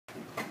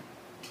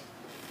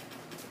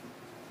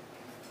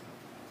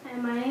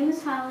And my name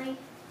is Holly.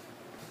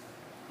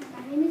 And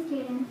my name is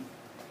Kaden.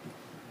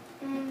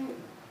 And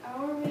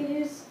our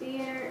Reader's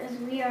Theater is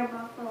We Are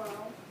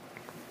Buffalo.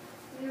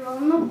 We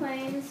roam the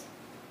plains,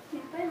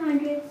 Not by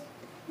hundreds,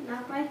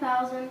 not by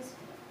thousands.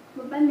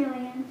 but by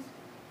millions.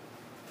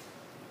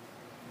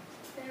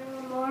 There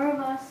were more of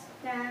us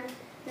than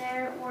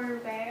there were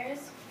bears,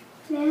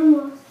 Than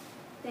wolves,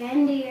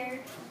 than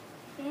deer.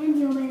 and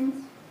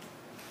humans,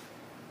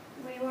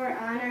 We were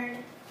honored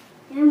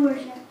and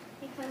worshipped.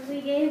 because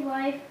we gave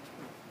life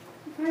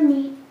Of our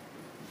meat,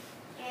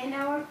 and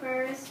our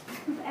furs.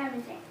 of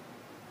everything.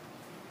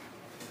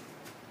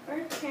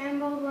 Earth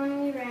trembled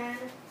when we ran.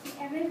 And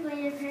every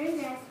blade of her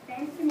grass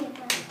bent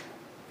beneath us.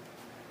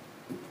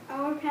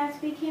 Our paths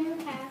became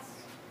the paths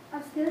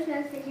Of steel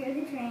trucks that hear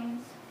the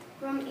trains.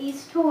 from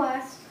east to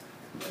west.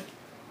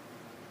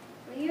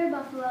 We are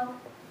buffalo,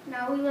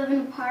 Now we live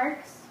in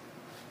parks,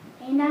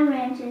 and on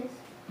ranches,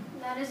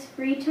 that is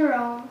free to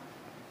roam,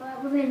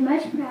 but with as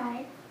much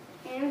pride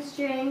and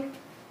strength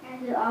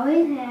as we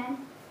always had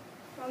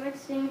from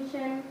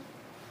extinction,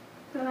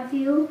 from a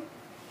few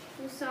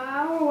who saw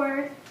our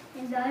worth.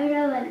 and valued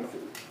our legacy.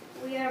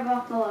 We are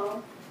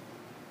Buffalo.